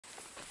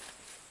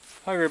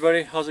Hi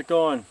everybody, how's it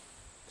going?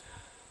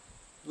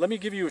 Let me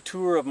give you a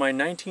tour of my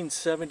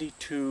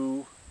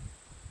 1972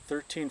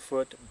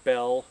 13-foot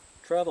Bell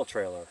travel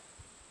trailer.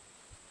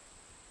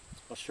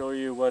 I'll show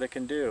you what it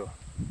can do.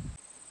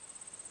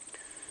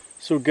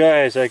 So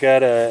guys, I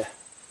got a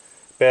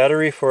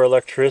battery for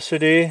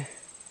electricity,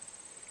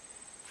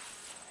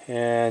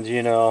 and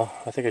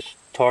I think I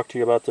talked to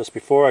you about this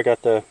before. I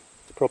got the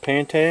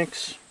propane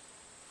tanks,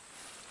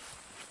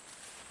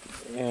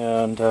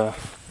 and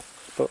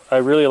but I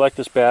really like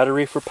this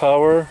battery for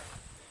power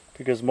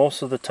because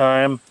most of the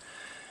time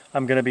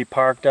I'm going to be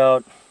parked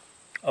out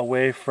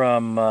away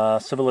from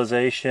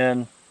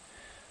civilization,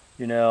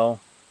 or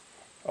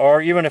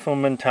even if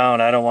I'm in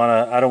town, I don't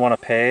want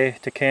to pay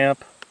to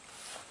camp.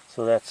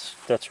 So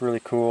that's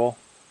really cool.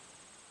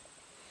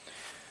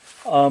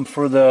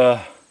 For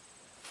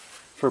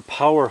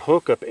power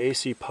hookup,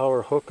 AC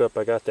power hookup,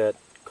 I got that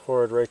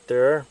cord right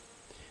there.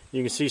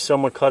 You can see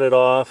someone cut it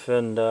off,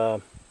 and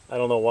I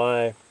don't know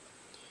why.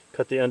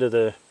 Cut the end of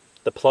the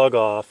plug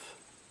off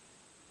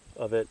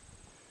of it,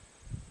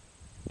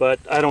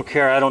 but I don't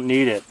care. I don't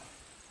need it.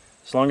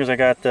 As long as I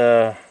got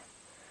the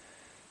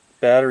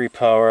battery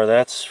power,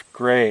 that's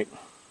great.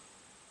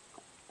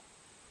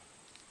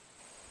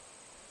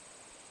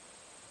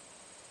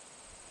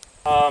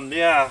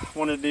 Yeah,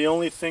 one of the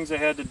only things I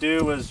had to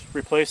do was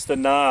replace the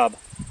knob.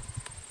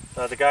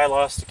 The guy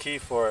lost the key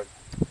for it,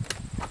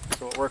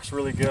 so it works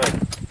really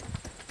good.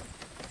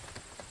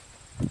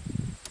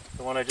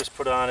 The one I just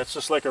put on, it's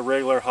just like a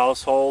regular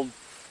household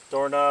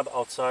doorknob,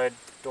 outside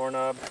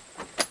doorknob.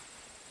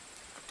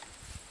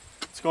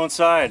 Let's go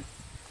inside.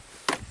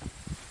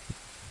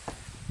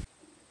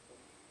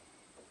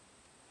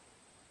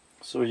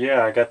 So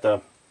yeah, I got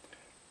the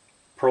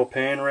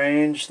propane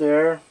range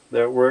there.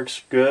 That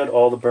works good.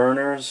 All the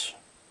burners.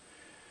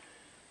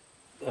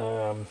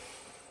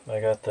 I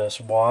got this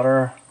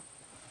water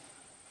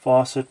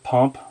faucet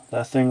pump.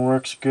 That thing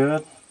works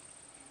good.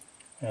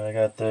 And I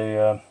got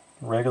the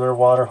regular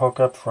water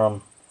hookup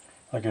from,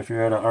 like, if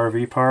you're at an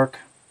RV park.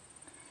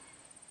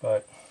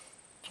 But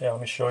yeah,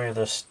 let me show you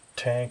this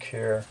tank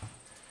here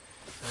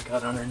I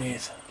got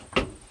underneath.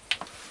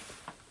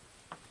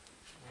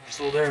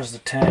 So there's the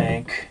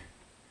tank.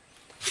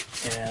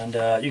 And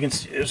you can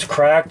see it's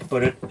cracked,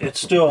 but it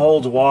still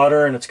holds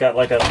water, and it's got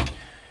like a,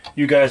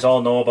 you guys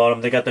all know about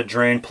them, they got the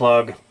drain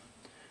plug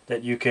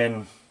that you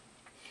can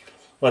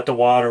let the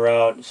water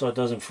out so it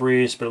doesn't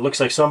freeze, but it looks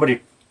like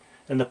somebody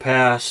in the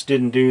past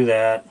didn't do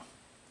that.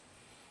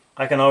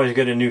 I can always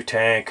get a new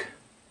tank.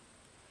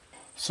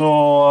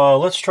 So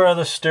let's try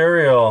the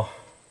stereo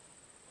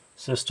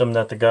system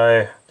that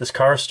this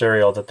car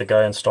stereo that the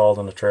guy installed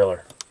in the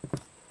trailer.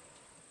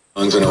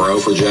 Songs in a row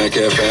for Jack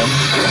FM?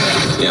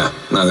 Yeah,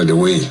 neither do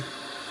we.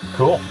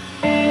 Cool.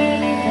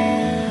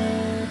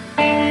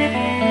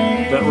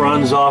 That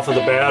runs off of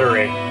the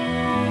battery.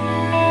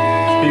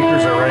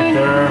 Speakers are right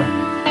there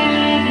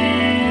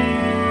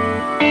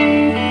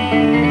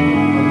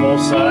on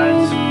both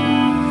sides.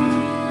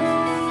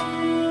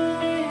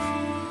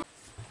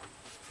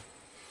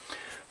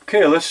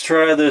 Okay, let's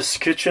try this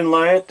kitchen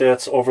light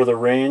that's over the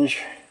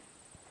range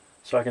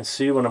so I can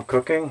see when I'm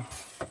cooking.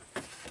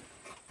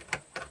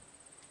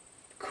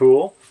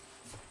 Cool.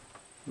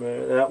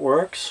 That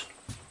works.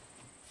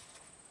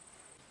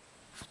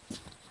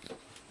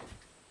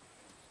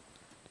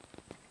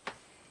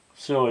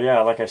 So yeah,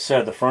 like I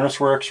said, the furnace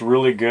works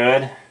really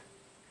good.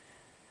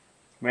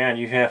 Man,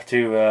 you have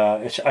to,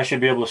 I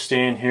should be able to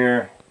stay in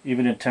here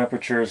even in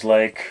temperatures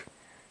like,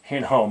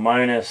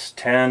 minus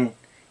 10,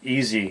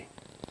 easy.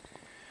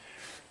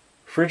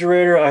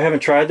 Refrigerator, I haven't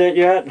tried that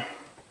yet.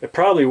 It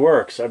probably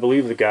works, I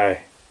believe the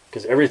guy,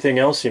 because everything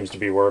else seems to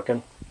be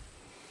working.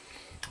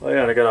 Oh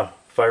yeah, and I got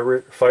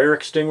a fire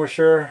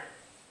extinguisher.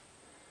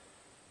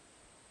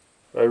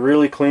 I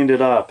really cleaned it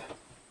up.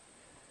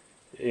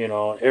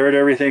 Aired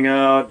everything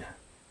out.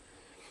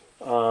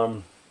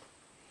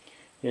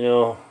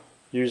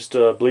 Used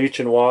bleach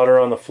and water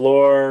on the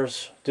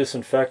floors,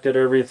 disinfected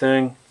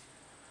everything.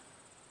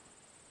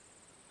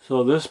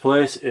 So this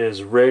place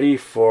is ready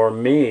for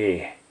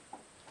me.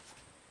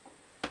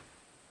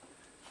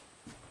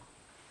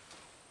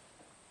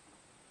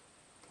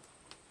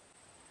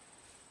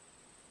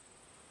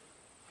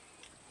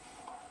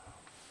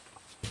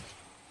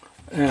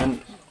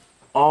 And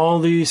all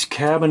these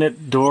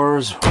cabinet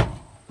doors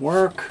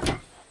work.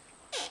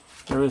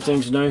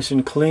 Everything's nice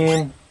and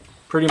clean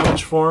pretty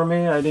much for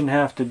me. I didn't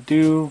have to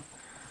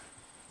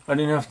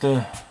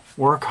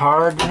work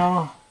hard,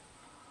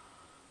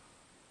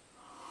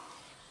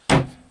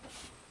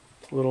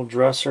 Little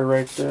dresser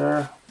right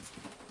there.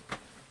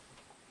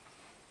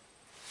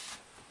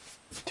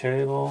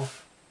 Table.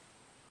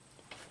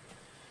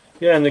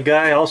 Yeah, and the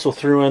guy also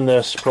threw in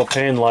this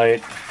propane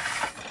light.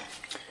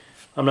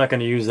 I'm not going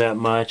to use that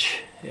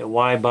much.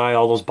 Why buy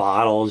all those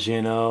bottles, I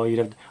don't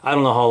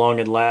know how long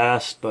it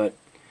lasts, but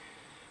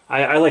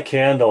I like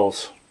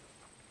candles.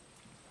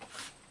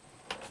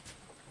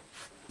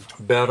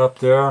 Bed up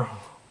there.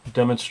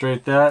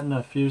 Demonstrate that in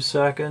a few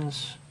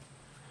seconds.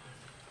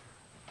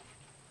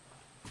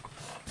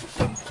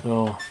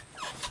 So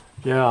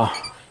Yeah,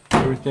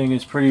 everything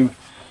is pretty...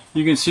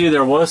 You can see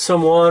there was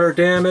some water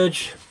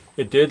damage.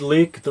 It did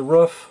leak, the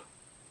roof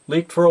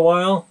leaked for a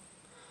while.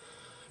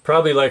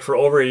 Probably like for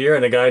over a year,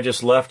 and the guy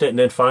just left it and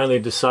then finally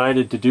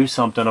decided to do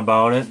something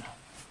about it. You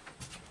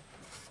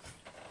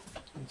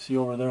can see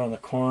over there on the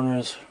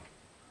corners.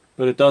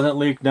 But it doesn't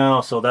leak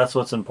now, so that's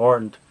what's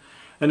important.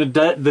 And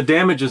the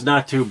damage is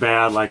not too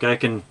bad. Like I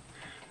can,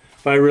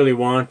 if I really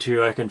want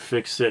to, I can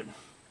fix it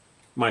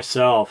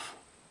myself.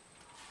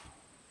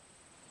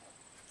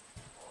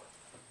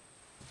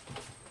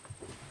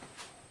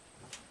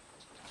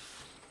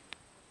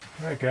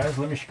 Alright guys,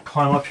 let me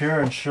climb up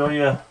here and show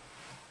you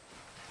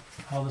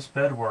how this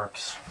bed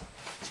works.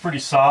 It's pretty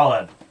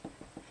solid.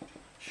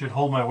 Should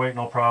hold my weight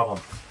no problem.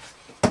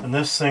 And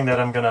this thing that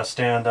I'm going to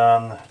stand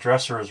on, the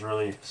dresser, is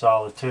really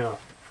solid too.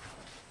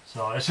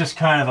 So it's just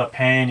kind of a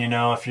pain, you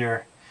know, if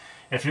you're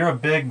a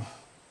big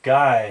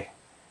guy,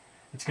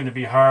 it's going to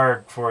be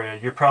hard for you.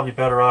 You're probably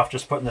better off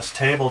just putting this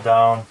table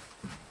down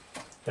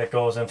that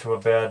goes into a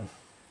bed.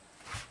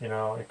 You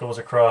know, it goes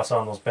across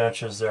on those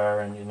benches there,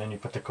 and then you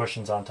put the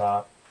cushions on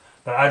top.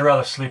 But I'd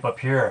rather sleep up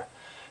here.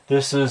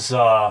 This is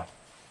a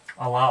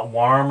lot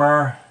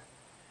warmer,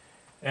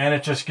 and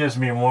it just gives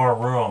me more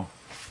room.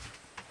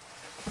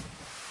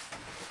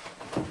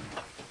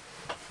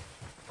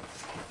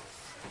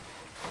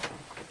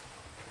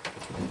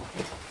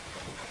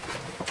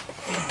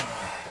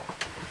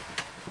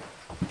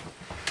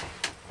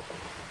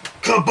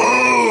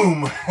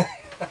 Kaboom!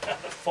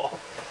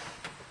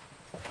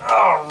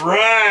 All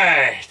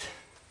right.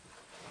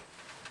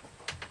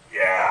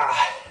 Yeah.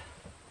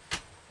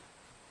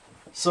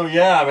 So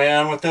yeah,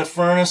 man, with that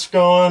furnace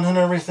going and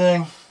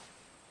everything,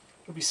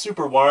 it'll be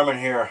super warm in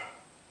here.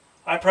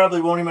 I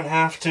probably won't even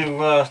have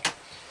to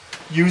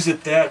use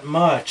it that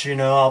much, you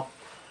know.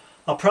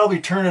 I'll probably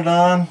turn it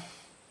on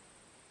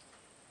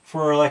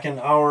for like an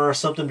hour or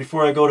something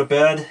before I go to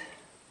bed,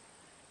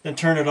 then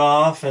turn it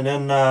off, and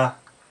then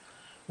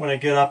when I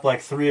get up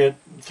like 3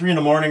 in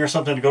the morning or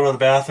something to go to the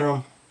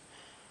bathroom,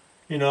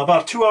 you know,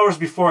 about 2 hours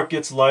before it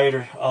gets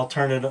lighter, I'll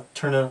turn it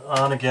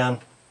on again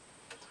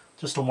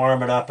just to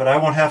warm it up. But I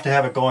won't have to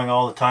have it going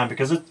all the time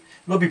because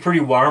it'll be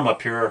pretty warm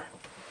up here.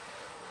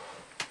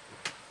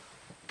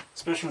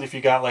 Especially if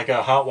you got like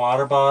a hot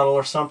water bottle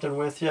or something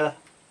with you.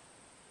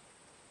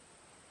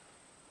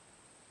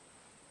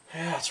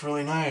 Yeah, it's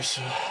really nice.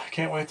 I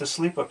can't wait to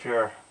sleep up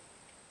here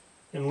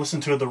and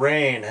listen to the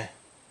rain.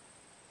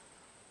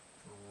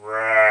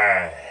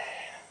 Right.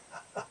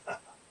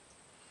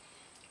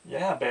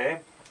 Yeah, babe.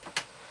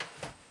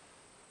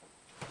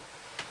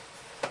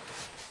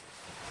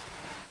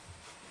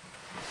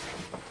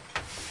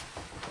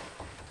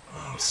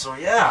 So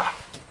yeah,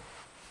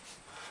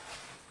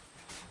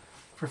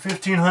 for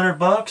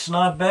 $1,500,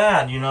 not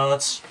bad. You know,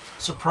 it's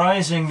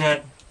surprising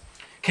that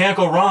can't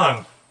go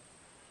wrong.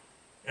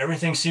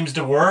 Everything seems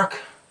to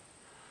work.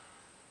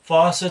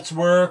 Faucets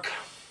work.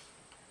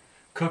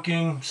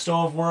 Cooking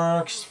stove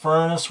works.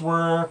 Furnace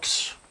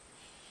works.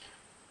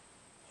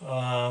 You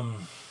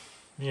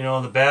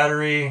know, the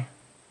battery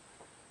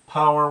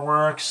power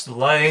works. The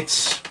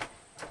lights.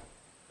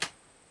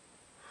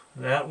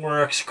 That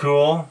works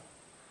cool.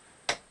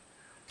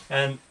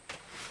 And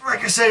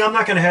like I say, I'm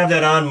not going to have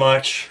that on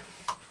much.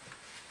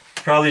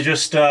 Probably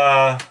just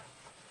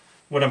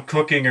when I'm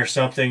cooking or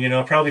something, you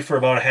know, probably for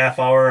about a half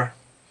hour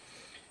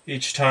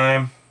each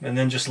time, and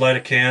then just light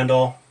a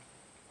candle.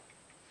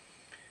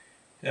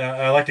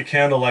 I like the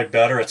candlelight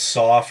better. It's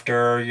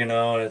softer, you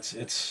know, and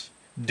it's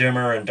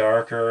dimmer and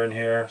darker in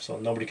here, so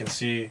nobody can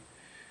see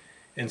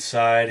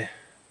inside.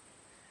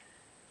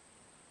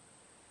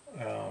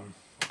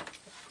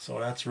 So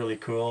that's really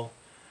cool.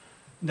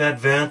 That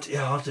vent,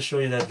 yeah, I'll have to show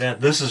you that vent.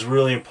 This is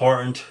really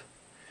important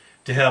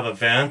to have a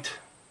vent.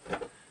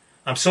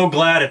 I'm so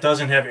glad it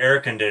doesn't have air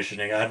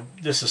conditioning.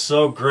 This is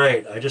so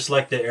great. I just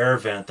like the air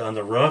vent on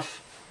the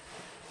roof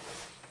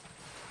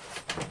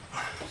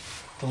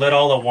to let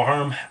all the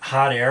warm,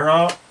 hot air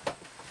out.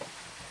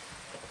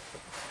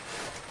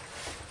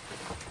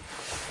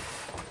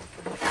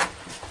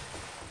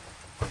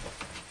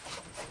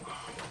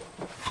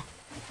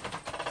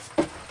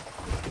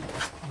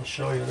 I'll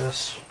show you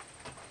this.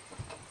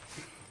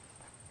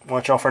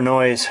 Watch out for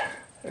noise.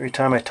 Every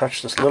time I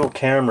touch this little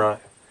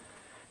camera,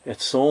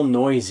 it's so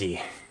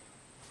noisy.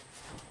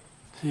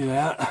 See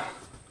that?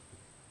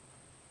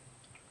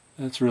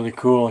 That's really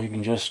cool. You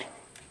can just,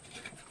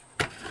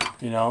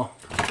 you know,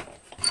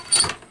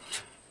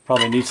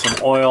 probably need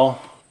some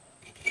oil.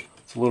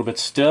 It's a little bit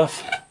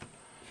stiff,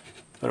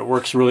 but it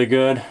works really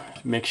good.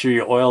 Make sure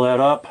you oil that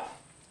up.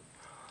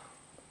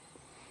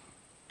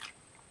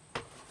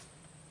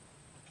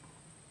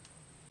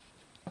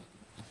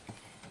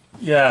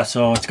 Yeah,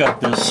 so it's got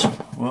this,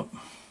 whoop,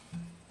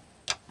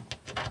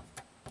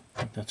 I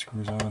think that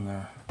screws on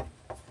there.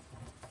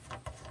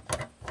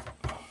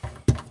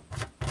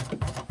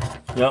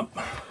 Yep.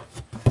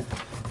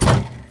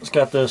 It's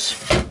got this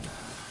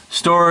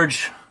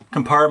storage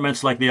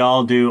compartments like they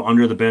all do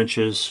under the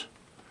benches.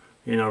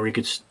 You know, where you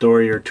could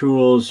store your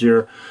tools,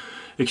 your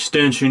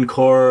extension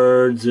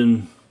cords,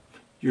 and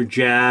your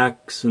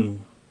jacks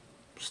and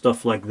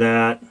stuff like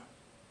that.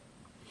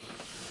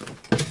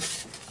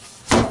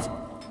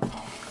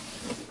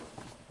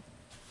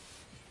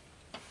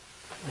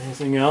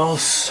 Anything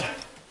else?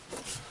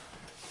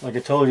 Like I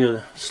told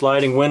you,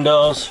 sliding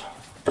windows.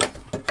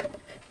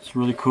 It's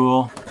really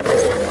cool.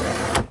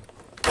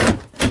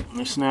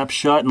 They snap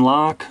shut and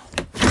lock.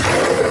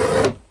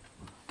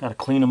 Got to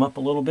clean them up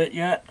a little bit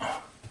yet.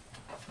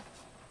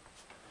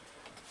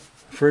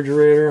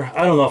 Refrigerator.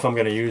 I don't know if I'm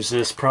going to use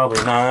this.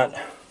 Probably not.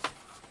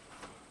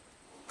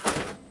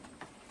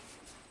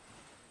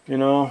 You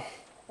know,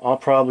 I'll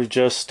probably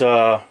just put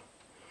a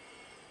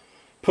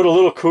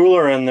little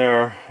cooler in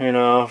there, you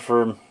know,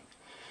 for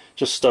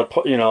just,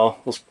 you know,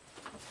 those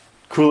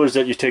coolers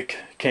that you take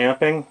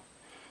camping,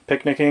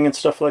 picnicking and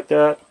stuff like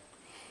that.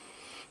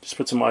 Just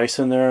put some ice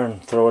in there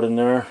and throw it in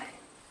there.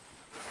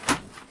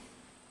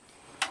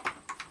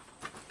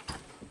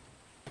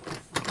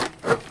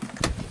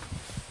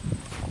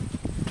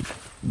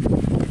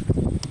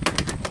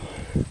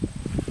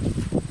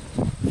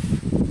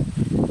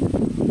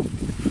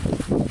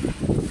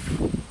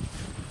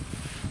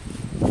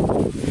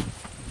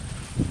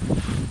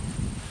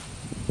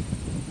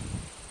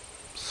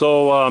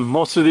 So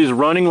most of these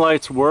running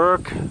lights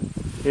work.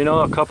 You know,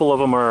 a couple of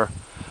them are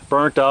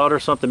burnt out or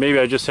something. Maybe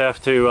I just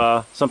have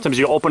to, sometimes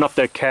you open up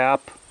that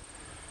cap,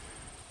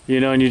 you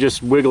know, and you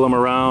just wiggle them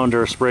around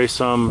or spray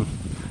some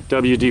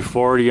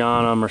WD-40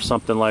 on them or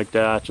something like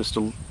that, just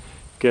to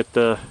get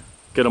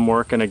them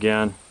working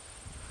again.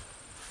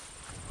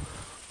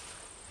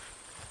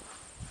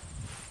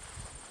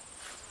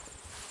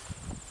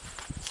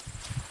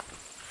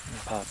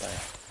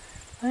 Popeye.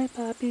 Hi,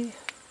 Poppy.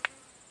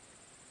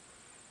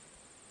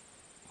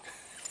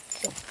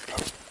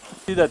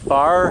 See that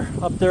bar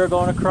up there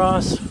going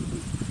across?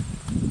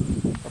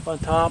 Up on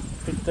top,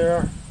 right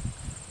there.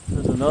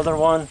 There's another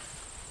one.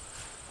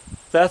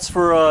 That's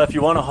for if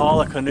you want to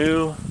haul a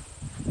canoe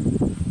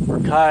or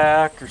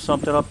kayak or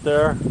something up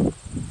there,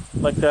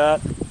 like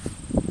that.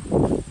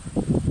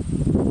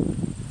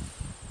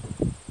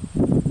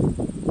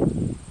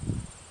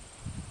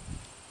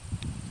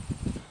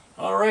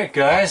 Alright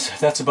guys,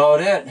 that's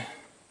about it.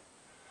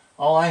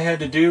 All I had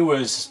to do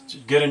was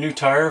get a new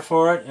tire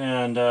for it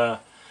and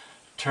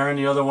turn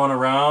the other one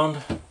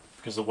around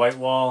because the white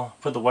wall,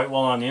 put the white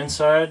wall on the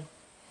inside,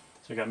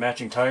 so I got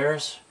matching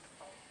tires,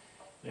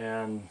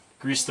 and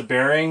grease the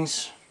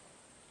bearings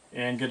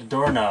and get a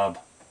doorknob.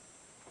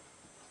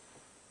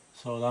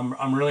 So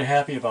I'm really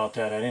happy about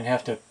that. I didn't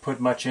have to put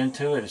much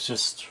into it. It's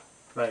just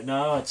right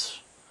now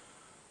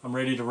I'm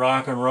ready to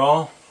rock and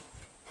roll.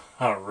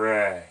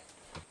 Alright.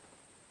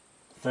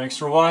 Thanks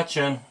for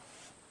watching.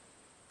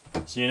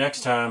 See you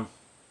next time.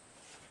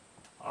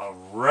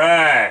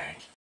 Alright.